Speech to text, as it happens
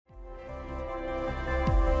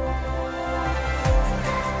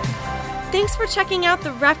Thanks for checking out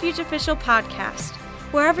the Refuge Official Podcast.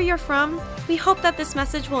 Wherever you're from, we hope that this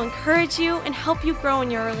message will encourage you and help you grow in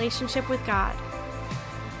your relationship with God.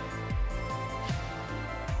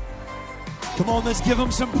 Come on, let's give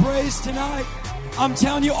him some praise tonight. I'm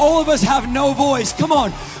telling you, all of us have no voice. Come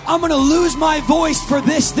on, I'm going to lose my voice for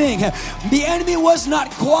this thing. The enemy was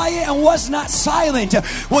not quiet and was not silent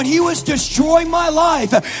when he was destroying my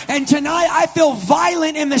life. And tonight, I feel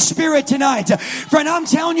violent in the spirit tonight. Friend, I'm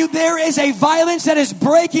telling you, there is a violence that is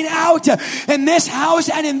breaking out in this house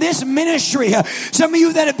and in this ministry. Some of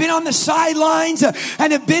you that have been on the sidelines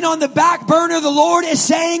and have been on the back burner, the Lord is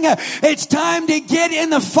saying it's time to get in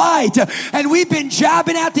the fight. And we've been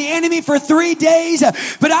jabbing at the enemy for 3 days.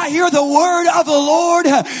 But I hear the word of the Lord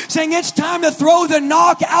saying it's time to throw the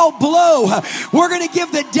knockout blow. We're going to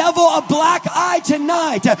give the devil a black eye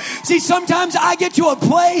tonight. See, sometimes I get to a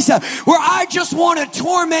place where I just want to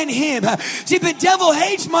torment him. See, the devil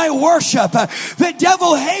hates my worship. The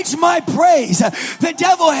devil hates my praise. The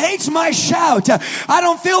devil hates my shout. I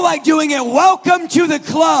don't feel like doing it. Welcome to the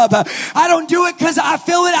club. I don't do it because I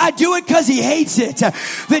feel it. I do it because he hates it.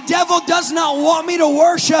 The devil does not want me to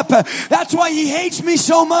worship. That's why he hates me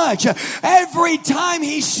so much. Every time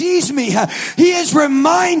he sees me, he is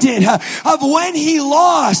reminded of when he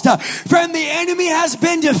lost. Friend, the enemy has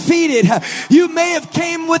been defeated. You may have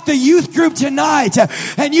came with the youth group tonight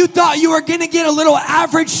and you thought you were going to get a little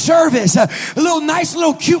average service, a little nice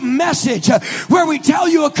little cute message where we tell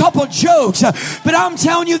you a couple jokes. But I'm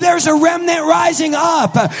telling you, there's a remnant rising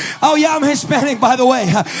up. Oh yeah, I'm Hispanic, by the way.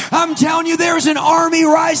 I'm telling you, there's an army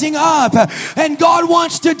rising up and God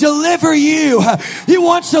wants to deliver you. He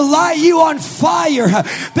wants to light you on fire.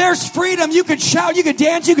 There's freedom. You could shout, you could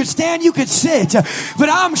dance, you could stand, you could sit. But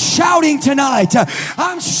I'm shouting tonight.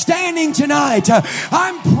 I'm standing tonight.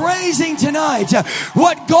 I'm praising tonight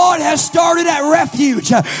what God has started at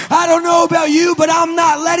Refuge. I don't know about you, but I'm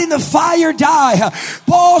not letting the fire die.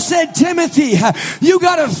 Paul said, Timothy, you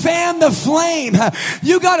got to fan the flame.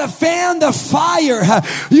 You got to fan the fire.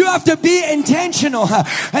 You have to be intentional.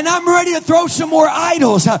 And I'm ready to throw some more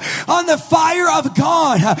idols on the fire of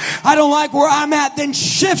God. I don't like where I'm at. Then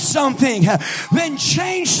shift something. Then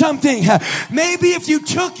change something. Maybe if you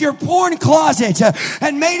took your porn closet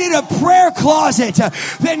and made it a prayer closet,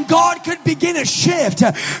 then God could begin a shift.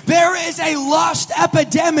 There is a lust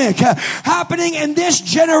epidemic happening in this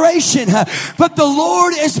generation, but the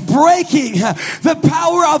Lord is breaking the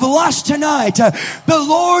power of lust tonight. The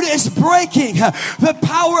Lord is breaking the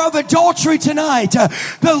power of adultery tonight.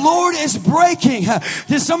 The Lord is breaking.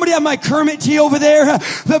 Does somebody have my Kermit tea over there?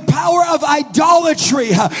 The power of idolatry.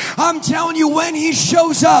 I'm telling you, when he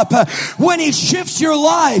shows up, when he shifts your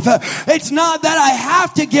life, it's not that I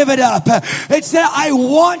have to give it up. It's that I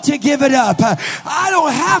want to give it up. I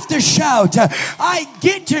don't have to shout. I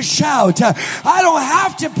get to shout. I don't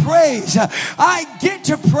have to praise. I get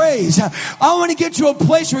to praise. I want to get to a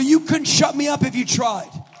place where you couldn't shut me up if you tried.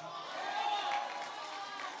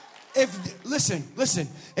 Listen.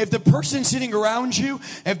 If the person sitting around you,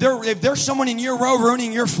 if there's someone in your row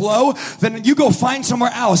ruining your flow, then you go find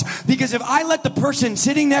somewhere else. Because if I let the person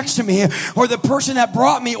sitting next to me, or the person that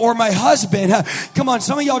brought me, or my husband, come on,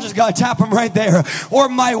 some of y'all just gotta tap them right there, or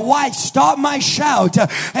my wife, stop my shout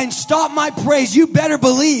and stop my praise, you better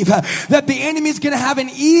believe that the enemy's gonna have an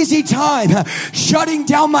easy time shutting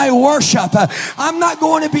down my worship. I'm not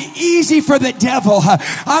going to be easy for the devil.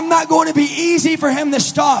 I'm not going to be easy for him to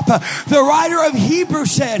stop. The writer of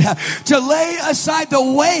Hebrews said to lay aside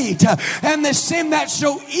the weight and the sin that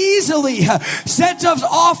so easily sets us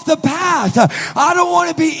off the path. I don't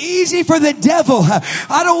want to be easy for the devil.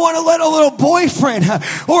 I don't want to let a little boyfriend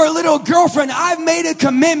or a little girlfriend. I've made a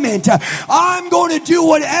commitment. I'm going to do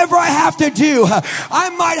whatever I have to do. I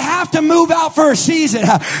might have to move out for a season.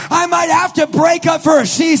 I might have to break up for a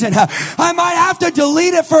season. I might have to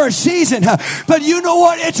delete it for a season. But you know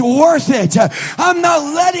what? It's worth it. I'm not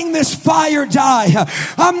letting this fire die.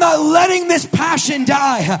 I'm not letting this passion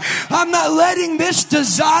die. I'm not letting this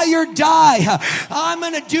desire die. I'm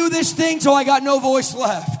going to do this thing till I got no voice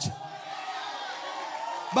left.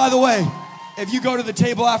 By the way, if you go to the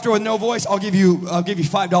table after with no voice, I'll give you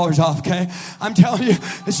 $5 off, okay? I'm telling you,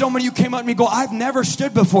 so many of you came up to me and go, I've never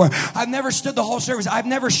stood before. I've never stood the whole service. I've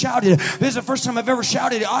never shouted. This is the first time I've ever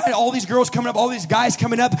shouted. I had all these girls coming up, all these guys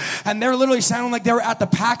coming up, and they're literally sounding like they were at the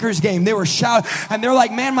Packers game. They were shouting, and they're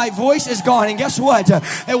like, man, my voice is gone. And guess what?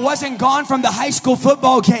 It wasn't gone from the high school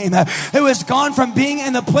football game. It was gone from being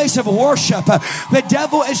in the place of worship. The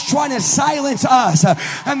devil is trying to silence us.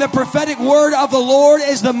 And the prophetic word of the Lord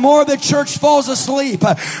is the more the church falls asleep,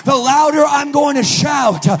 the louder I'm going to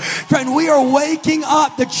shout. Friend, we are waking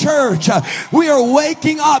up the church. We are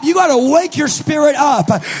waking up. You got to wake your spirit up.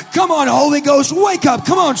 Come on, Holy Ghost, wake up.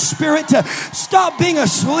 Come on, Spirit, stop being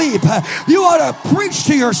asleep. You ought to preach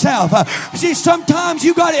to yourself. See, sometimes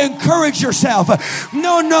you got to encourage yourself.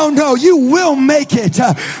 No. You will make it.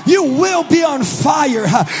 You will be on fire.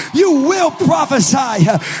 You will prophesy.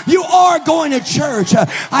 You are going to church.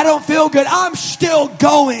 I don't feel good. I'm still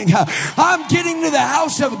going. I'm getting to the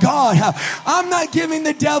house of God. I'm not giving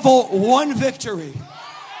the devil one victory.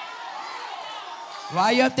 Why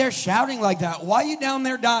are you up there shouting like that? Why are you down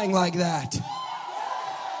there dying like that?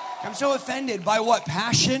 I'm so offended by what?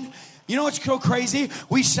 Passion? You know what's so crazy?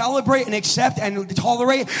 We celebrate and accept and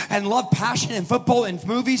tolerate and love passion in football and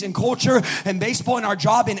movies and culture and baseball and our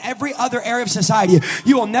job and every other area of society.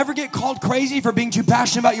 You will never get called crazy for being too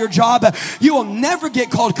passionate about your job. You will never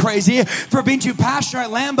get called crazy for being too passionate at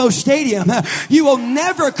Lambeau Stadium. You will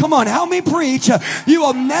never, come on, help me preach. You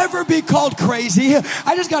will never be called crazy.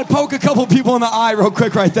 I just got to poke a couple people in the eye real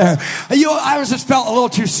quick right there. I just felt a little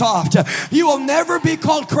too soft. You will never be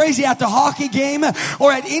called crazy at the hockey game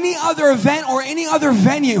or at any other event or any other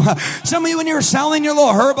venue. Some of you, when you're selling your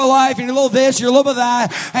little Herbalife and your little this, your little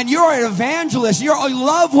that, and you're an evangelist, you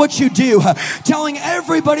love what you do, telling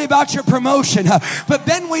everybody about your promotion. But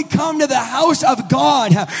then we come to the house of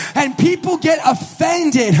God and people get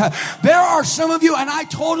offended. There are some of you, and I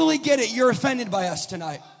totally get it, you're offended by us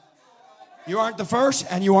tonight. You aren't the first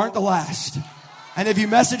and you aren't the last. And if you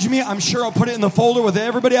message me, I'm sure I'll put it in the folder with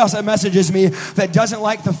everybody else that messages me that doesn't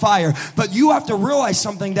like the fire. But you have to realize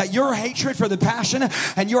something, that your hatred for the passion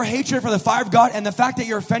and your hatred for the fire of God and the fact that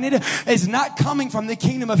you're offended is not coming from the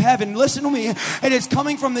kingdom of heaven. Listen to me. It is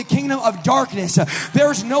coming from the kingdom of darkness.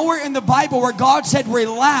 There's nowhere in the Bible where God said,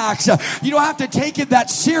 relax. You don't have to take it that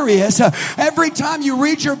serious. Every time you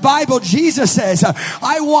read your Bible, Jesus says,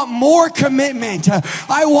 I want more commitment.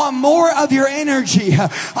 I want more of your energy.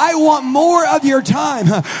 I want more of your time.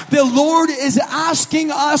 The Lord is asking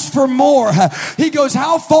us for more. He goes,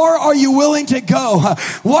 how far are you willing to go?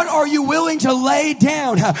 What are you willing to lay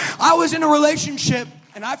down? I was in a relationship,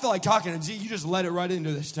 and I feel like talking to Z. You just led it right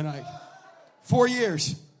into this tonight. 4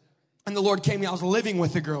 years. And the Lord came to me. I was living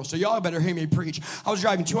with the girl. So y'all better hear me preach. I was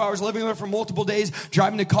driving 2 hours, living with her for multiple days,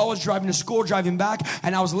 driving to college, driving to school, driving back.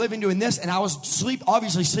 And I was living doing this. And I was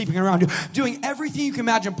obviously sleeping around, doing everything you can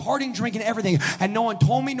imagine, partying, drinking, everything. And no one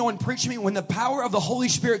told me, no one preached to me. When the power of the Holy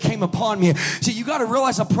Spirit came upon me. See, you got to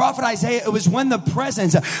realize the prophet Isaiah, it was when the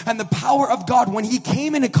presence and the power of God, when he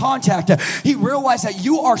came into contact, he realized that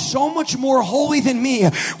you are so much more holy than me.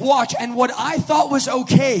 Watch. And what I thought was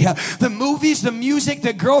okay, the movies, the music,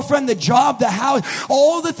 the girlfriend, the job, the house,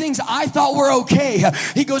 all the things I thought were okay.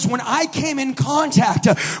 He goes, when I came in contact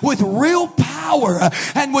with real power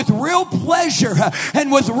and with real pleasure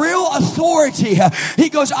and with real authority, he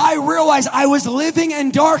goes, I realized I was living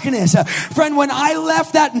in darkness. Friend, when I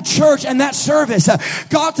left that church and that service,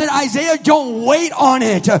 God said, Isaiah, don't wait on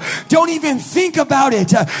it. Don't even think about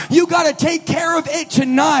it. You got to take care of it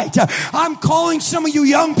tonight. I'm calling some of you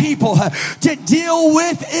young people to deal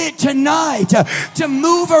with it tonight, to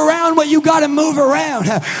move around what you got to move around.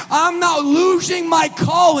 I'm not losing my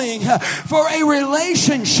calling for a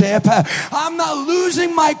relationship. I'm not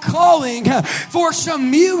losing my calling for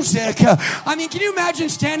some music. I mean, can you imagine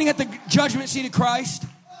standing at the judgment seat of Christ?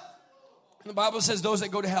 And the Bible says those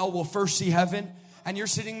that go to hell will first see heaven. And you're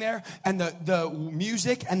sitting there, and the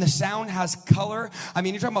music and the sound has color. I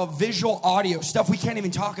mean, you're talking about visual audio, stuff we can't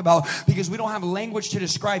even talk about because we don't have language to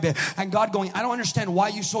describe it. And God going, I don't understand why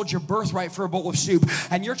you sold your birthright for a bowl of soup.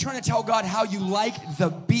 And you're trying to tell God how you like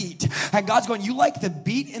the beat. And God's going, you like the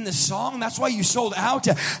beat in the song? That's why you sold out.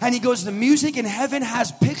 And he goes, the music in heaven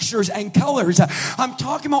has pictures and colors. I'm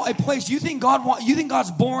talking about a place. You think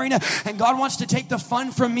God's boring and God wants to take the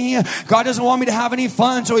fun from me? God doesn't want me to have any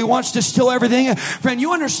fun, so he wants to steal everything. Friend,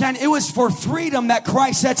 you understand it was for freedom that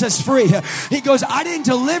Christ sets us free. He goes, I didn't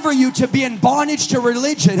deliver you to be in bondage to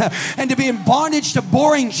religion and to be in bondage to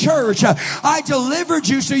boring church. I delivered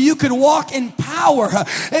you so you could walk in power.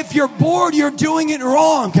 If you're bored, you're doing it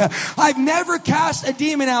wrong. I've never cast a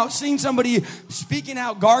demon out, seen somebody speaking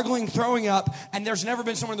out, gargling, throwing up, and there's never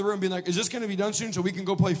been someone in the room being like, is this going to be done soon so we can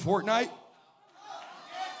go play Fortnite?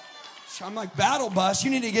 I'm like, battle bus?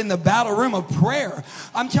 You need to get in the battle room of prayer.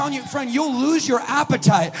 I'm telling you, friend, you'll lose your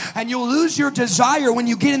appetite and you'll lose your desire when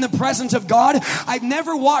you get in the presence of God. I've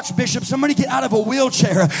never watched, Bishop, somebody get out of a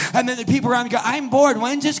wheelchair and then the people around me go, I'm bored.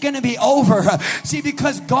 When's this going to be over? See,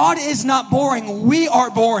 because God is not boring. We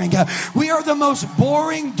are boring. We are the most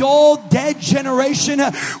boring, dull, dead generation.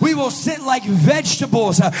 We will sit like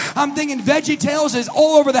vegetables. I'm thinking VeggieTales is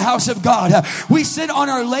all over the house of God. We sit on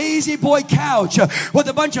our lazy boy couch with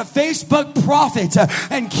a bunch of Facebook prophets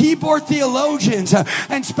and keyboard theologians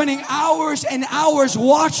and spending hours and hours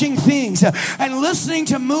watching things and listening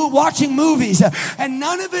to watching movies, and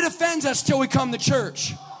none of it offends us till we come to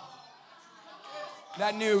church.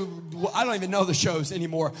 That new, I don't even know the shows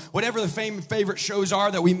anymore. Whatever the favorite shows are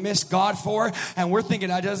that we miss God for, and we're thinking,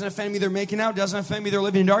 that doesn't offend me, they're making out, doesn't offend me, they're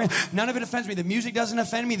living in darkness. None of it offends me. The music doesn't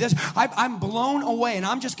offend me. I'm blown away, and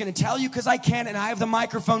I'm just going to tell you because I can, and I have the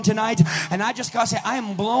microphone tonight, and I just got to say, I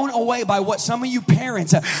am blown away by what some of you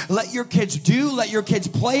parents let your kids do, let your kids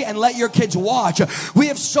play, and let your kids watch. We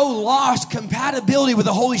have so lost compatibility with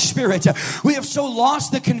the Holy Spirit. We have so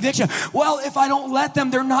lost the conviction. Well, if I don't let them,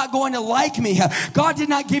 they're not going to like me. God did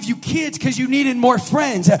not give you kids because you needed more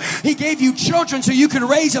friends. He gave you children so you could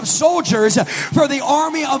raise up soldiers for the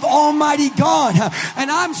army of Almighty God.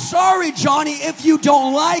 And I'm sorry, Johnny, if you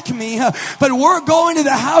don't like me, but we're going to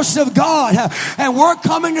the house of God and we're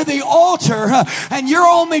coming to the altar, and you're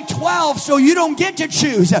only 12, so you don't get to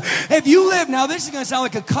choose. If you live, now this is going to sound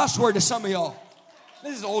like a cuss word to some of y'all.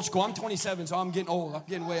 This is old school. I'm 27, so I'm getting old.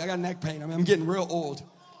 I got neck pain. I'm getting real old.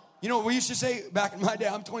 You know what we used to say back in my day?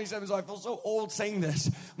 I'm 27, so I feel so old saying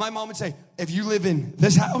this. My mom would say, if you live in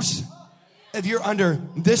this house, if you're under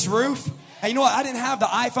this roof, and you know what? I didn't have the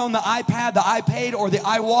iPhone, the iPad, the iPad, or the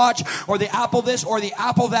iWatch, or the Apple this, or the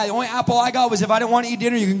Apple that. The only Apple I got was if I didn't want to eat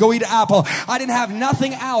dinner, you can go eat an apple. I didn't have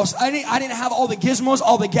nothing else. I didn't have all the gizmos,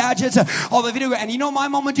 all the gadgets, all the video. And you know what my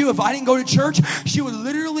mom would do? If I didn't go to church, she would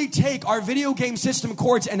literally take our video game system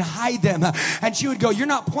cords and hide them. And she would go, you're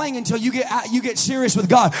not playing until you get serious with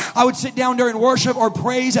God. I would sit down during worship or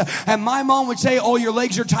praise, and my mom would say, oh, your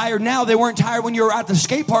legs are tired now. They weren't tired when you were at the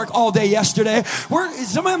skate park all day yesterday. Is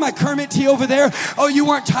somebody my Kermit T over there? Oh, you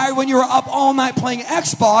weren't tired when you were up all night playing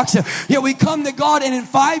Xbox. Yet we come to God, and in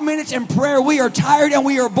 5 minutes in prayer, we are tired and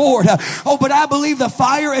we are bored. Oh, but I believe the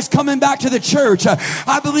fire is coming back to the church.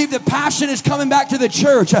 I believe the passion is coming back to the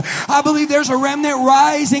church. I believe there's a remnant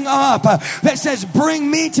rising up that says, bring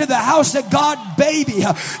me to the house of God, baby,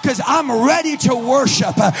 because I'm ready to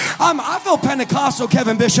worship. I feel Pentecostal,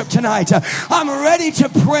 Kevin Bishop, tonight. I'm ready to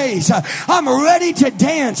praise. I'm ready to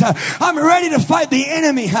dance. I'm ready to fight the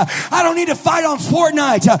enemy. I don't need to fight on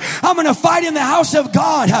Fortnite. I'm going to fight in the house of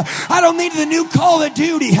God. I don't need the new Call of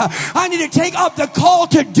Duty. I need to take up the call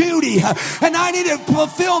to duty, and I need to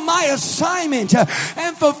fulfill my assignment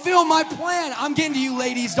and fulfill my plan. I'm getting to you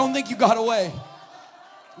ladies. Don't think you got away.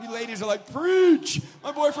 You ladies are like, preach.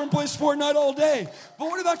 My boyfriend plays Fortnite all day. But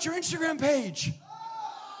what about your Instagram page?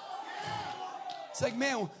 It's like,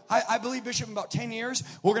 man, I believe, Bishop, in about 10 years,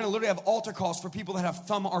 we're going to literally have altar calls for people that have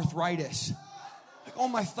thumb arthritis. Like, oh,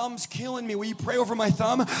 my thumb's killing me. Will you pray over my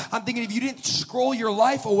thumb? I'm thinking, if you didn't scroll your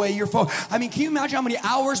life away, your phone. I mean, can you imagine how many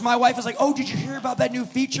hours my wife is like, oh, did you hear about that new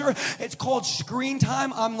feature? It's called screen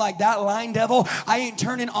time. I'm like, that lying devil. I ain't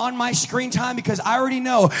turning on my screen time because I already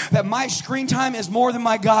know that my screen time is more than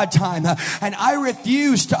my God time. And I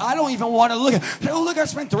refuse to, I don't even want to look at, oh, look, I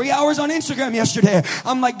spent 3 hours on Instagram yesterday.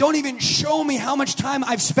 I'm like, don't even show me how much time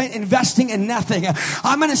I've spent investing in nothing.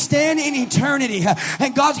 I'm going to stand in eternity.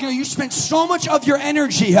 And God's going to, you spent so much of your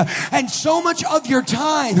energy and so much of your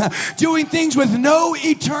time doing things with no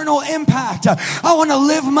eternal impact. I want to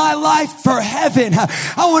live my life for heaven.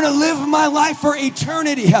 I want to live my life for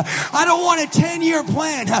eternity. I don't want a 10-year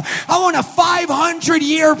plan. I want a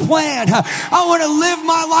 500-year plan. I want to live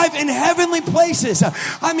my life in heavenly places.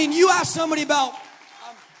 I mean, you ask somebody about,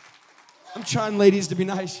 I'm trying, ladies, to be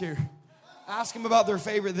nice here. Ask them about their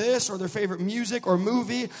favorite this or their favorite music or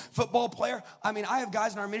movie, football player. I mean, I have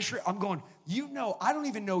guys in our ministry, I'm going, you know, I don't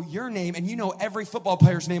even know your name, and you know every football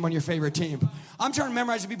player's name on your favorite team. I'm trying to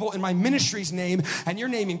memorize the people in my ministry's name, and you're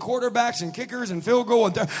naming quarterbacks and kickers and field goal.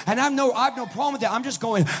 And I have no problem with that. I'm just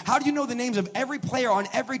going, how do you know the names of every player on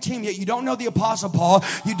every team, yet you don't know the Apostle Paul,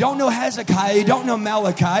 you don't know Hezekiah, you don't know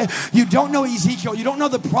Malachi, you don't know Ezekiel, you don't know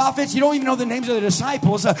the prophets, you don't even know the names of the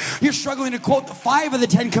disciples. You're struggling to quote 5 of the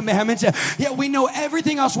 10 commandments, yet we know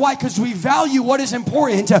everything else. Why? Because we value what is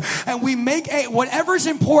important, and we make whatever's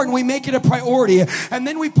important, we make it a priority. priority. And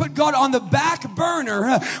then we put God on the back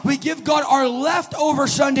burner. We give God our leftover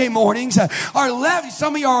Sunday mornings.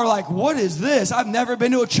 Some of y'all are like, what is this? I've never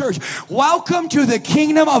been to a church. Welcome to the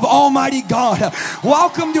kingdom of Almighty God.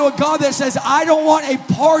 Welcome to a God that says, I don't want a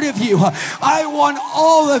part of you. I want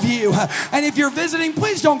all of you. And if you're visiting,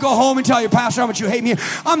 please don't go home and tell your pastor how much you hate me.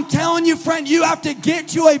 I'm telling you, friend, you have to get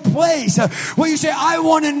to a place where you say, I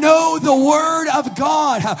want to know the word of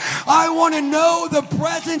God. I want to know the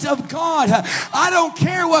presence of God. I don't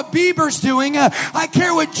care what Bieber's doing. I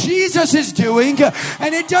care what Jesus is doing.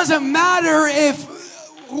 And it doesn't matter if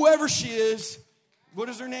whoever she is, what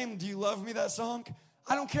is her name? Do you love me, that song?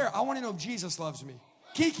 I don't care. I want to know if Jesus loves me.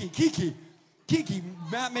 Kiki.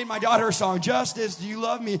 Matt made my daughter a song, Just As Do You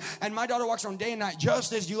Love Me? And my daughter walks around day and night,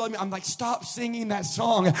 Just As Do You Love Me? I'm like, stop singing that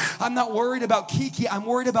song. I'm not worried about Kiki. I'm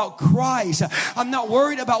worried about Christ. I'm not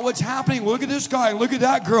worried about what's happening. Look at this guy, and look at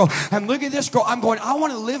that girl, and look at this girl. I'm going, I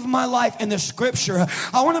want to live my life in the scripture.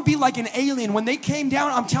 I want to be like an alien. When they came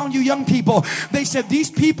down, I'm telling you, young people, they said, these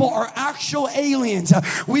people are actual aliens.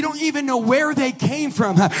 We don't even know where they came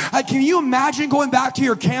from. Can you imagine going back to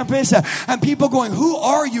your campus and people going, who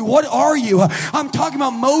are you? What are you? I'm talking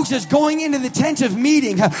about Moses going into the tent of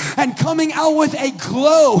meeting and coming out with a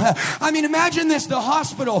glow. I mean, imagine this, the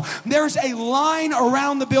hospital. There's a line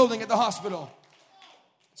around the building at the hospital.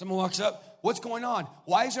 Someone walks up. What's going on?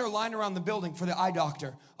 Why is there a line around the building for the eye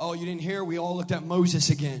doctor? Oh, you didn't hear? We all looked at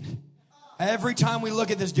Moses again. Every time we look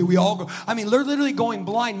at this dude, we all go. I mean, they're literally going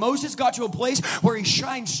blind. Moses got to a place where he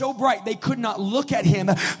shined so bright they could not look at him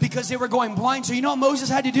because they were going blind. So you know what Moses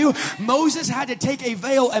had to do? Moses had to take a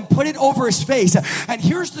veil and put it over his face. And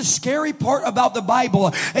here's the scary part about the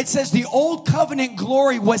Bible. It says the old covenant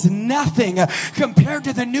glory was nothing compared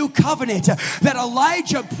to the new covenant. That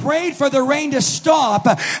Elijah prayed for the rain to stop,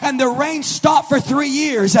 and the rain stopped for 3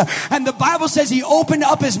 years. And the Bible says he opened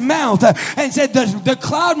up his mouth and said the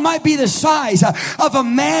cloud might be the size of a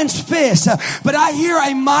man's fist, but I hear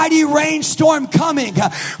a mighty rainstorm coming.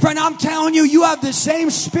 Friend, I'm telling you, you have the same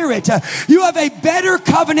spirit. You have a better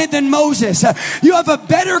covenant than Moses. You have a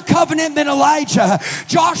better covenant than Elijah.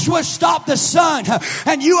 Joshua stopped the sun,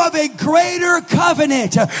 and you have a greater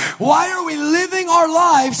covenant. Why are we living our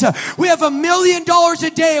lives? We have $1 million a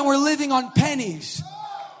day and we're living on pennies.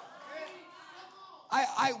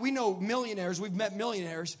 We know millionaires, we've met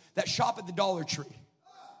millionaires that shop at the Dollar Tree.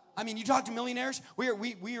 I mean, you talk to millionaires, we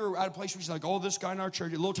are at a place where she's like, oh, this guy in our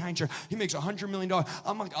church, a little tiny church, he makes $100 million.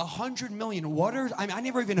 I'm like, $100 million? What are, I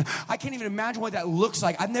mean, I can't even imagine what that looks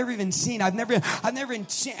like. I've never even seen, and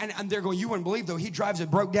they're going, you wouldn't believe, though, he drives a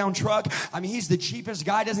broke down truck. I mean, he's the cheapest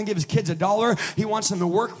guy, doesn't give his kids $1. He wants them to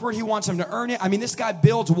work for it. He wants them to earn it. I mean, this guy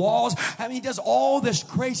builds walls. I mean, he does all this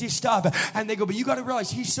crazy stuff. And they go, but you got to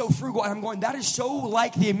realize he's so frugal. And I'm going, that is so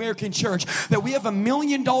like the American church, that we have $1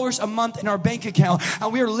 million a month in our bank account,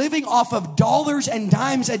 and we are living off of dollars and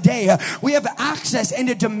dimes a day. We have access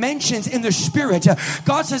into dimensions in the spirit.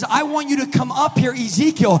 God says, I want you to come up here,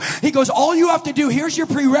 Ezekiel. He goes, all you have to do, here's your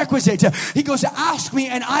prerequisite. He goes, ask me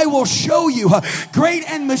and I will show you great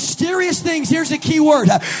and mysterious things. Here's the key word,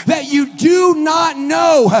 that you do not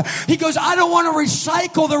know. He goes, I don't want to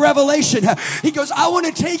recycle the revelation. He goes, I want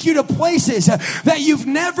to take you to places that you've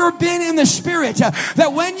never been in the spirit.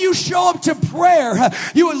 That when you show up to prayer,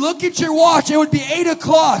 you would look at your watch. It would be 8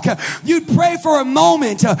 o'clock. You'd pray for a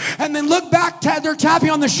moment and then look back. They're tapping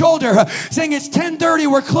on the shoulder saying it's 10:30.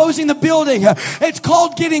 We're closing the building. It's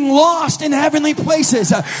called getting lost in heavenly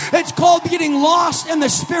places. It's called getting lost in the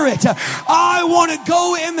spirit. I want to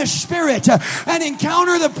go in the spirit and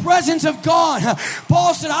encounter the presence of God.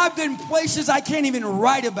 Paul said, I've been places I can't even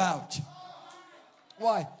write about.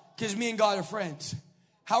 Why? Because me and God are friends.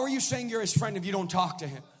 How are you saying you're his friend if you don't talk to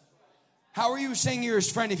him? How are you saying you're his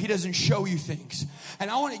friend if he doesn't show you things? And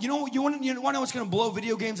you want to know what's going to blow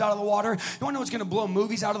video games out of the water? You want to know what's going to blow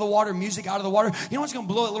movies out of the water, music out of the water? You know what's going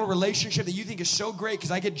to blow a little relationship that you think is so great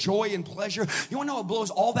because I get joy and pleasure? You want to know what blows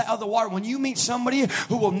all that out of the water? When you meet somebody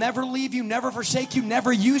who will never leave you, never forsake you,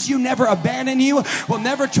 never use you, never abandon you, will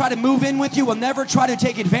never try to move in with you, will never try to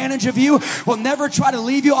take advantage of you, will never try to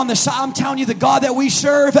leave you on the side. I'm telling you, the God that we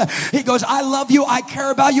serve, he goes, I love you, I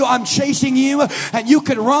care about you, I'm chasing you, and you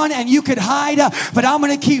could run and you could hide, but I'm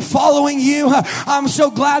going to keep following you. I'm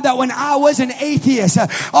so glad that when I was an atheist,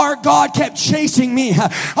 our God kept chasing me.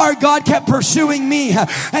 Our God kept pursuing me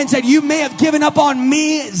and said, you may have given up on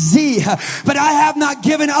me, Z, but I have not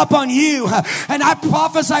given up on you. And I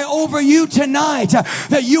prophesy over you tonight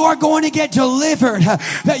that you are going to get delivered,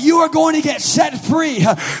 that you are going to get set free,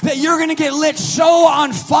 that you're going to get lit so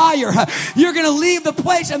on fire. You're going to leave the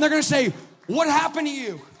place and they're going to say, what happened to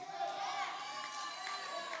you?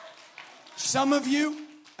 Some of you,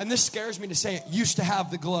 and this scares me to say it, used to have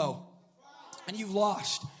the glow. And you've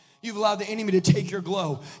lost. You've allowed the enemy to take your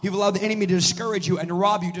glow. You've allowed the enemy to discourage you and to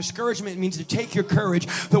rob you. Discouragement means to take your courage.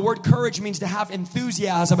 The word courage means to have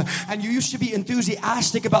enthusiasm. And you used to be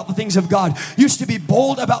enthusiastic about the things of God. You used to be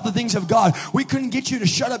bold about the things of God. We couldn't get you to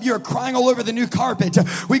shut up. You were crying all over the new carpet.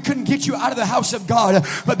 We couldn't get you out of the house of God.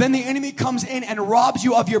 But then the enemy comes in and robs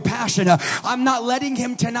you of your passion. I'm not letting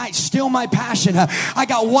him tonight steal my passion. I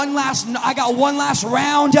got one last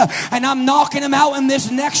round, and I'm knocking him out in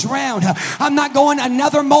this next round. I'm not going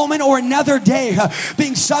another moment or another day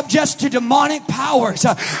being subject to demonic powers.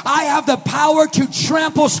 I have the power to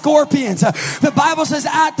trample scorpions. The Bible says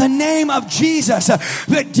at the name of Jesus,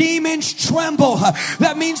 the demons tremble.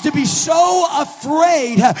 That means to be so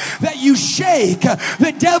afraid that you shake.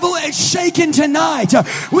 The devil is shaken tonight.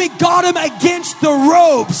 We got him against the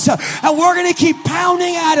ropes, and we're going to keep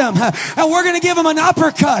pounding at him, and we're going to give him an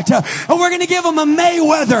uppercut, and we're going to give him a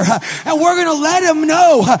Mayweather, and we're going to let him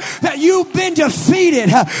know that you've been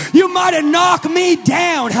defeated. You might have knocked me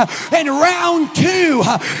down in round 2,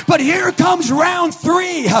 but here comes round 3.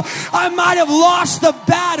 I might have lost the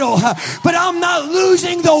battle, but I'm not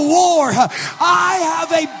losing the war. I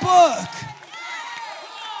have a book.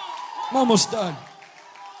 I'm almost done.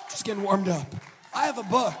 Just getting warmed up. I have a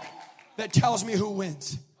book that tells me who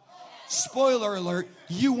wins. Spoiler alert,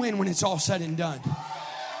 you win when it's all said and done.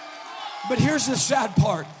 But here's the sad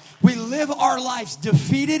part. We live our lives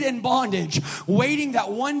defeated in bondage, waiting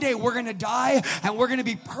that one day we're going to die and we're going to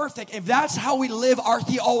be perfect. If that's how we live our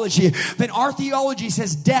theology, then our theology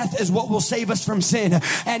says death is what will save us from sin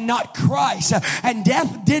and not Christ. And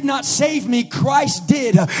death did not save me, Christ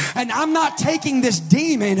did. And I'm not taking this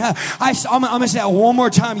demon. I'm going to say it one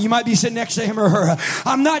more time. You might be sitting next to him or her.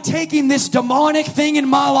 I'm not taking this demonic thing in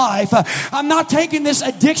my life. I'm not taking this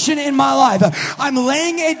addiction in my life. I'm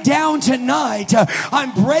laying it down tonight.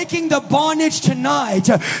 I'm breaking the bondage tonight.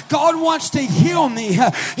 God wants to heal me.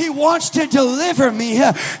 He wants to deliver me.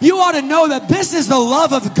 You ought to know that this is the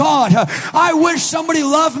love of God. I wish somebody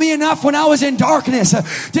loved me enough when I was in darkness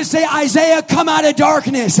to say, Isaiah, come out of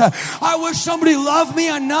darkness. I wish somebody loved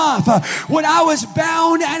me enough when I was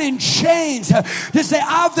bound and in chains to say,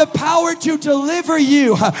 I have the power to deliver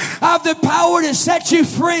you. I have the power to set you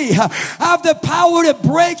free. I have the power to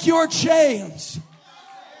break your chains.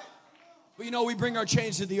 But you know, we bring our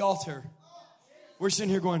chains to the altar. We're sitting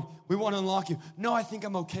here going, we want to unlock you. No, I think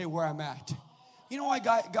I'm okay where I'm at. You know why,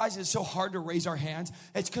 guys, it's so hard to raise our hands?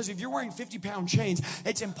 It's because if you're wearing 50-pound chains,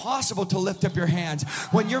 it's impossible to lift up your hands.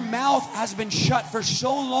 When your mouth has been shut for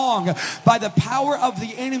so long by the power of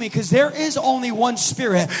the enemy, because there is only one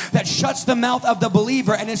spirit that shuts the mouth of the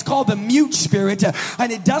believer, and it's called the mute spirit,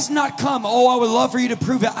 and it does not come, oh, I would love for you to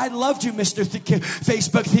prove it. I'd love to, Mr.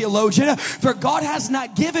 Facebook theologian, for God has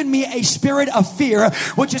not given me a spirit of fear,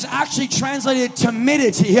 which is actually translated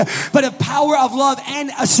timidity, but a power of love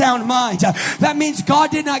and a sound mind. That means God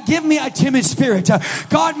did not give me a timid spirit.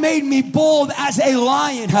 God made me bold as a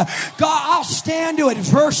lion. God, I'll stand to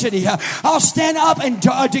adversity. I'll stand up and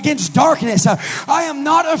against darkness. I am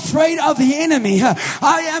not afraid of the enemy.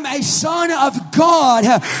 I am a son of God,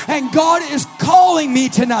 and God is calling me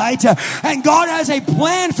tonight, and God has a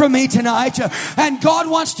plan for me tonight, and God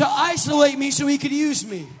wants to isolate me so he could use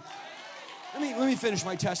me. Let me finish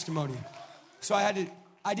my testimony. So I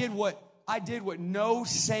did what no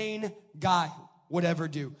sane guy would ever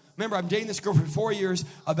do. Remember, I'm dating this girl for 4 years,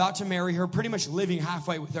 about to marry her, pretty much living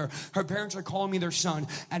halfway with her. Her parents are calling me their son.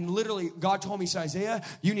 And literally, God told me, so Isaiah,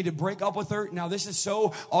 you need to break up with her. Now, this is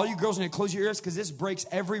so, all you girls need to close your ears because this breaks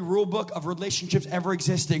every rule book of relationships ever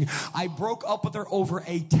existing. I broke up with her over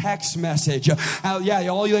a text message.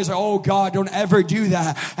 All you guys are, oh, God, don't ever do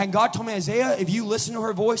that. And God told me, Isaiah, if you listen to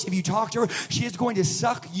her voice, if you talk to her, she is going to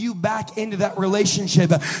suck you back into that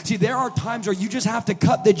relationship. See, there are times where you just have to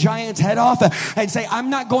cut the giant's head off and say,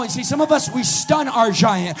 I'm not going. See, some of us, we stun our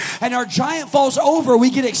giant, and our giant falls over. We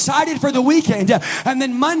get excited for the weekend, and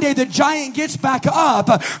then Monday the giant gets back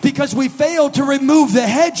up because we failed to remove the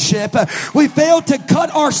headship. We failed to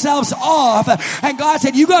cut ourselves off, and God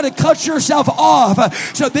said, you got to cut yourself off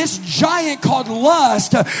so this giant called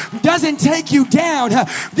lust doesn't take you down,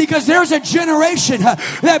 because there's a generation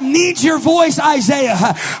that needs your voice, Isaiah.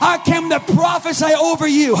 I came to prophesy over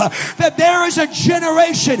you that there is a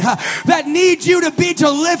generation that needs you to be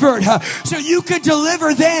delivered so you could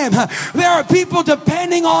deliver them. There are people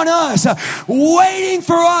depending on us, waiting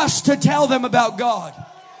for us to tell them about God.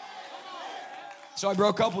 So I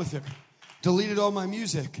broke up with her, deleted all my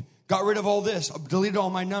music, Got rid of all this, deleted all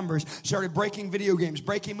my numbers, started breaking video games,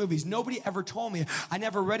 breaking movies. Nobody ever told me. I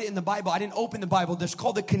never read it in the Bible. I didn't open the Bible. That's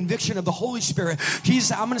called the conviction of the Holy Spirit. Jesus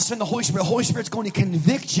said, I'm going to send the Holy Spirit. The Holy Spirit's going to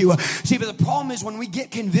convict you. See, but the problem is when we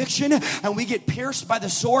get conviction and we get pierced by the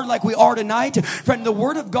sword like we are tonight, friend, the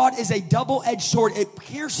Word of God is a double-edged sword. It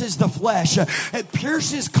pierces the flesh. It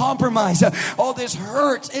pierces compromise. All this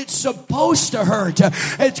hurts. It's supposed to hurt.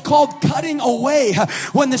 It's called cutting away.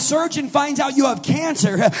 When the surgeon finds out you have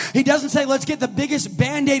cancer, he doesn't say, let's get the biggest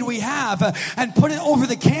Band-Aid we have and put it over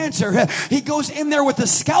the cancer. He goes in there with a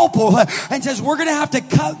scalpel and says, we're going to have to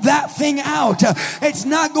cut that thing out. It's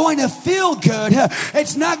not going to feel good.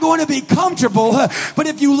 It's not going to be comfortable. But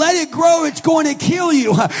if you let it grow, it's going to kill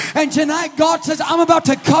you. And tonight, God says, I'm about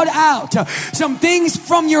to cut out some things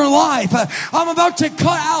from your life. I'm about to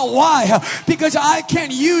cut out. Why? Because I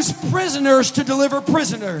can't use prisoners to deliver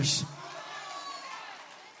prisoners.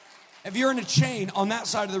 If you're in a chain on that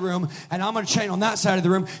side of the room and I'm in a chain on that side of the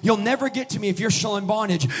room, you'll never get to me if you're still in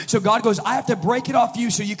bondage. So God goes, I have to break it off you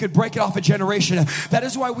so you could break it off a generation. That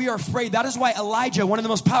is why we are afraid. That is why Elijah, one of the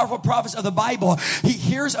most powerful prophets of the Bible, he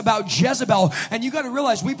hears about Jezebel. And you got to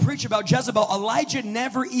realize we preach about Jezebel. Elijah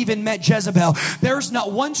never even met Jezebel. There's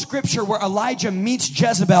not one scripture where Elijah meets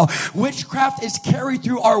Jezebel. Witchcraft is carried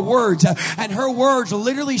through our words. And her words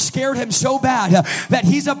literally scared him so bad that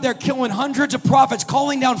he's up there killing hundreds of prophets,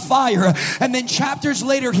 calling down fire. And then chapters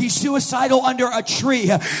later, he's suicidal under a tree,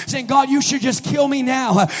 saying, God, you should just kill me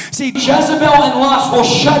now. See, Jezebel and lust will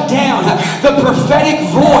shut down the prophetic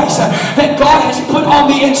voice that God has put on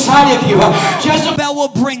the inside of you. Jezebel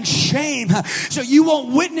will bring shame, so you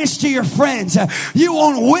won't witness to your friends. You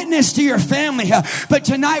won't witness to your family. But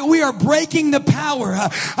tonight, we are breaking the power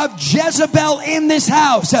of Jezebel in this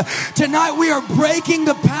house. Tonight, we are breaking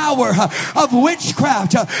the power of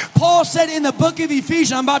witchcraft. Paul said in the book of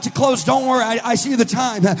Ephesians, I'm about to close, don't worry, I see the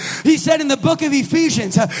time. He said in the book of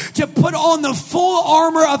Ephesians to put on the full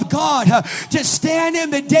armor of God to stand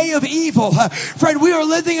in the day of evil. Friend, we are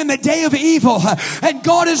living in the day of evil, and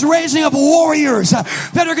God is raising up warriors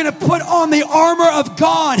that are going to put on the armor of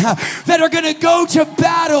God, that are going to go to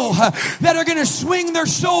battle, that are going to swing their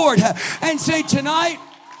sword and say, tonight,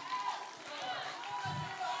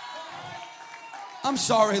 I'm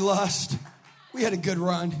sorry, lust. We had a good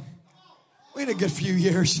run. We had a good few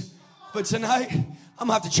years. But tonight, I'm going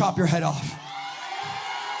to have to chop your head off.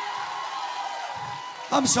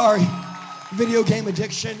 I'm sorry. Video game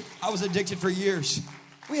addiction. I was addicted for years.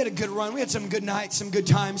 We had a good run. We had some good nights, some good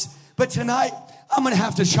times. But tonight, I'm going to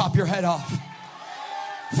have to chop your head off.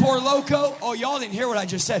 Four Loko. Oh, y'all didn't hear what I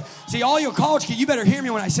just said. See, all you college kids, you better hear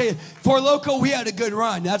me when I say it. Four Loko, we had a good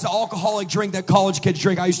run. That's an alcoholic drink that college kids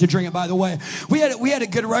drink. I used to drink it, by the way. We had a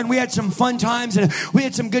good run. We had some fun times, and we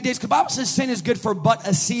had some good days. Because the Bible says sin is good for but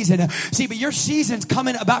a season. See, but your season's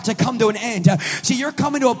about to come to an end. See, you're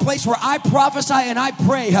coming to a place where I prophesy and I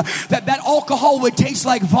pray that alcohol would taste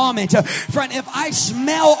like vomit. Friend, if I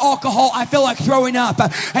smell alcohol, I feel like throwing up.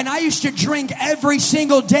 And I used to drink every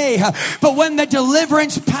single day. But when the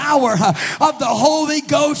deliverance power of the Holy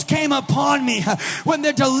Ghost came upon me, when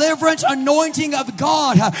the deliverance anointing of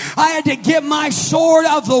God, I had to get my sword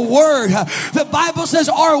of the word. The Bible says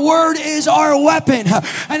our word is our weapon.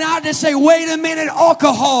 And I had to say, wait a minute,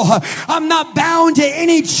 alcohol, I'm not bound to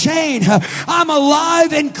any chain. I'm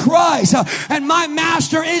alive in Christ. And my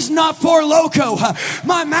master is not Four Loko.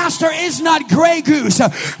 My master is not Grey Goose.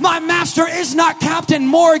 My master is not Captain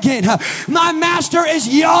Morgan. My master is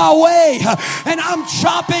Yahweh. And I'm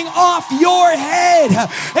chopping off your head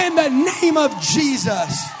in the name of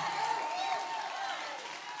Jesus.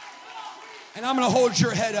 And I'm going to hold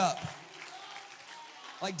your head up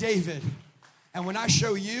like David. And when I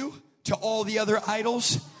show you to all the other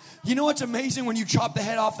idols, you know what's amazing? When you chop the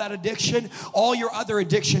head off that addiction, all your other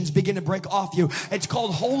addictions begin to break off you. It's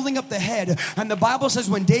called holding up the head. And the Bible says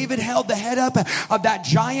when David held the head up of that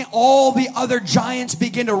giant, all the other giants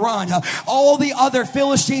begin to run. All the other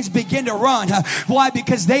Philistines begin to run. Why?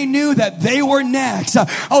 Because they knew that they were next.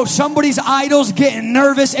 Oh, somebody's idol's getting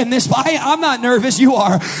nervous in this. I'm not nervous. You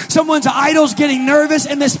are. Someone's idol's getting nervous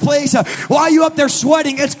in this place. Why are you up there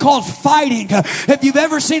sweating? It's called fighting. If you've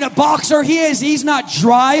ever seen a boxer, he's not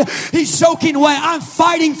dry. He's soaking wet. I'm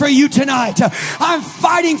fighting for you tonight. I'm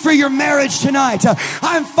fighting for your marriage tonight.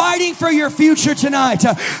 I'm fighting for your future tonight.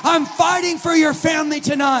 I'm fighting for your family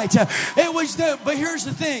tonight. But here's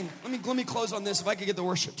the thing. Let me close on this. If I could get the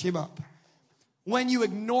worship team up. When you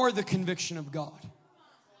ignore the conviction of God,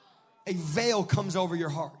 a veil comes over your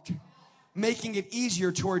heart, making it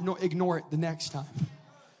easier to ignore it the next time.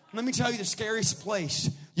 Let me tell you the scariest place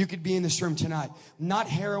you could be in this room tonight. Not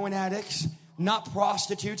heroin addicts, not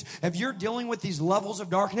prostitutes. If you're dealing with these levels of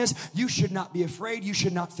darkness, you should not be afraid. You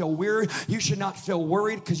should not feel weird. You should not feel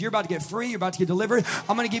worried because you're about to get free. You're about to get delivered.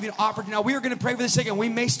 I'm going to give you an opportunity. Now, we are going to pray for this second. We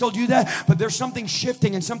may still do that, but there's something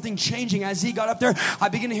shifting and something changing. As he got up there, I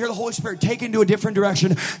begin to hear the Holy Spirit take into a different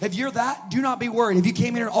direction. If you're that, do not be worried. If you came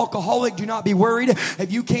in here an alcoholic, do not be worried.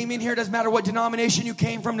 If you came in here, it doesn't matter what denomination you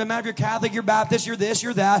came from, no matter if you're Catholic, you're Baptist, you're this,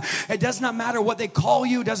 you're that. It does not matter what they call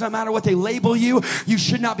you. It does not matter what they label you. You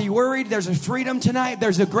should not be worried. There's a freedom tonight.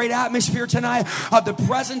 There's a great atmosphere tonight of the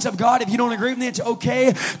presence of God. If you don't agree with me, it's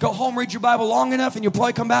okay. Go home, read your Bible long enough, and you'll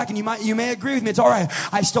probably come back and you may agree with me. It's all right.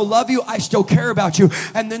 I still love you. I still care about you.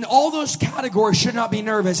 And then all those categories should not be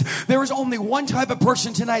nervous. There is only one type of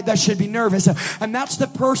person tonight that should be nervous, and that's the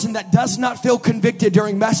person that does not feel convicted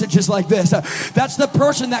during messages like this. That's the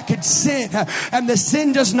person that could sin, and the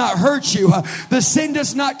sin does not hurt you. The sin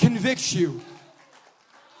does not convict you.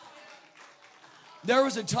 There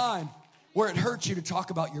was a time where it hurt you to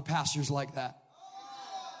talk about your pastors like that.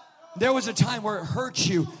 There was a time where it hurt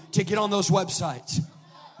you to get on those websites.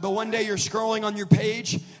 But one day you're scrolling on your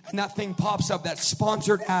page and that thing pops up, that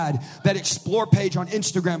sponsored ad, that explore page on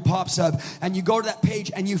Instagram pops up, and you go to that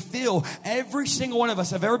page and you feel, every single one of us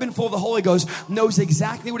have ever been full of the Holy Ghost knows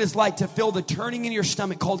exactly what it's like to feel the turning in your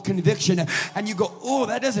stomach called conviction. And you go, oh,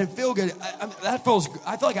 that doesn't feel good. I feel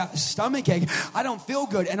like I have a stomach ache. I don't feel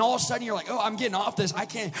good. And all of a sudden you're like, oh, I'm getting off this. I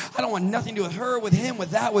don't want nothing to do with her, with him, with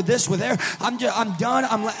that, with this, with there. I'm done.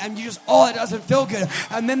 And you just, oh, it doesn't feel good.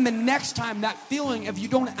 And then the next time that feeling, if you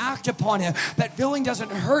don't act upon it, that feeling doesn't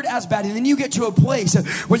hurt as bad, and then you get to a place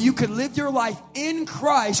where you could live your life in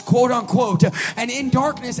Christ, quote unquote, and in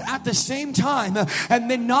darkness at the same time, and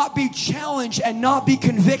then not be challenged and not be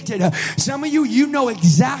convicted. Some of you know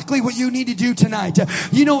exactly what you need to do tonight.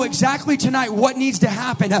 You know exactly tonight what needs to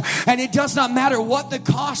happen, and it does not matter what the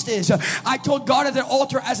cost is. I told God at the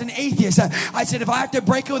altar as an atheist, I said, if I have to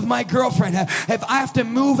break it with my girlfriend, if I have to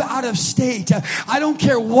move out of state, I don't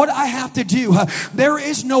care what I have to do. There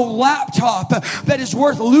is no laptop that is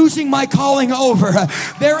worth losing my calling over.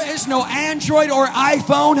 There is no Android or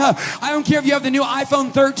iPhone. I don't care if you have the new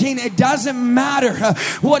iPhone 13. It doesn't matter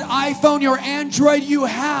what iPhone or Android you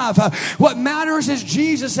have. What matters is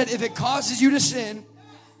Jesus said, if it causes you to sin,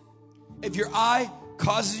 if your eye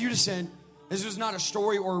causes you to sin, this is not a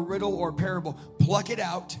story or a riddle or a parable. Pluck it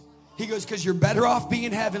out. He goes, because you're better off being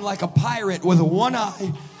in heaven like a pirate with one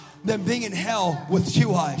eye than being in hell with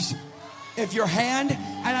two eyes. If your hand,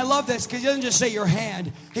 and I love this because he doesn't just say your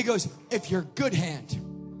hand. He goes, if your good hand,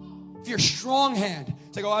 if your strong hand.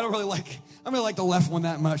 It's like, oh, I don't really like the left one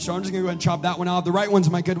that much, so I'm just going to go ahead and chop that one off. The right one's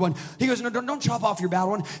my good one. He goes, no, don't chop off your bad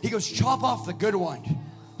one. He goes, chop off the good one.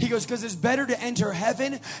 He goes, because it's better to enter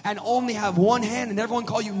heaven and only have one hand and everyone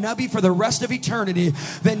call you nubby for the rest of eternity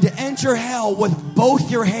than to enter hell with both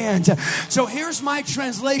your hands. So here's my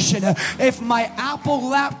translation. If my Apple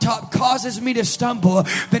laptop causes me to stumble,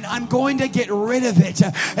 then I'm going to get rid of it.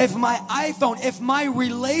 If my iPhone, if my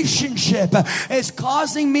relationship is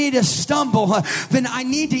causing me to stumble, then I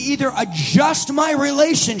need to either adjust my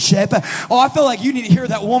relationship. Oh, I feel like you need to hear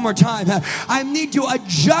that one more time. I need to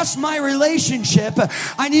adjust my relationship.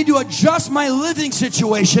 I need to adjust my living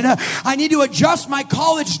situation. I need to adjust my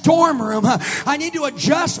college dorm room. I need to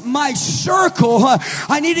adjust my circle.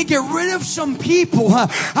 I need to get rid of some people.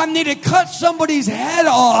 I need to cut somebody's head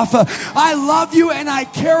off. I love you and I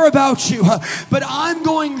care about you, but I'm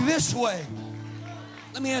going this way.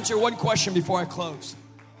 Let me answer one question before I close.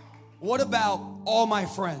 What about all my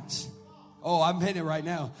friends? Oh, I'm hitting it right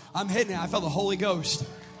now. I'm hitting it. I felt the Holy Ghost.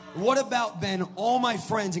 What about then all my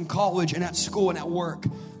friends in college and at school and at work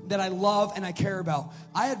that I love and I care about?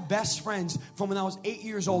 I had best friends from when I was 8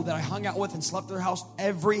 years old that I hung out with and slept at their house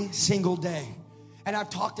every single day. And I've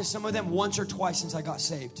talked to some of them once or twice since I got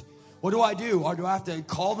saved. What do I do? Or do I have to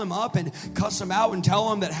call them up and cuss them out and tell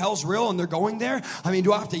them that hell's real and they're going there? I mean,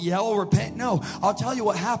 do I have to yell, repent? No. I'll tell you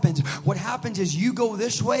what happens. What happens is you go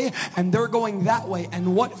this way and they're going that way.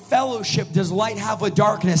 And what fellowship does light have with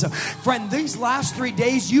darkness? Friend, these last 3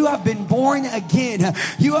 days, you have been born again.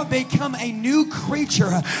 You have become a new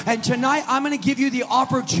creature. And tonight, I'm going to give you the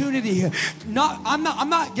opportunity.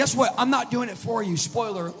 Guess what? I'm not doing it for you.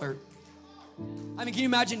 Spoiler alert. I mean, can you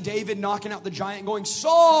imagine David knocking out the giant and going,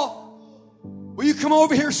 Saul, will you come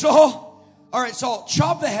over here, Saul? All right, Saul,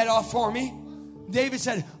 chop the head off for me. David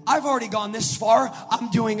said, I've already gone this far.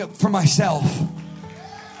 I'm doing it for myself.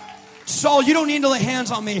 Saul, you don't need to lay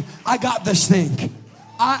hands on me. I got this thing.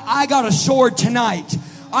 I got a sword tonight.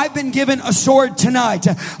 I've been given a sword tonight.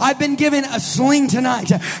 I've been given a sling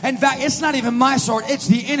tonight. In fact, it's not even my sword. It's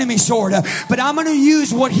the enemy's sword. But I'm going to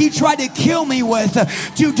use what he tried to kill me with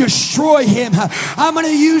to destroy him. I'm going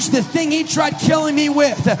to use the thing he tried killing me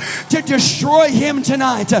with to destroy him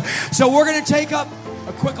tonight. So we're going to take up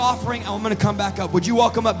a quick offering, and I'm going to come back up. Would you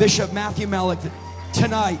welcome up Bishop Matthew Malik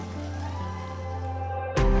tonight?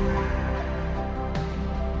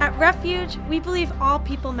 At Refuge, we believe all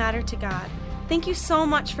people matter to God. Thank you so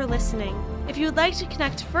much for listening. If you would like to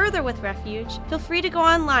connect further with Refuge, feel free to go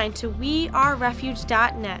online to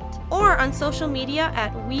wearerefuge.net or on social media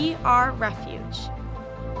at We Are Refuge.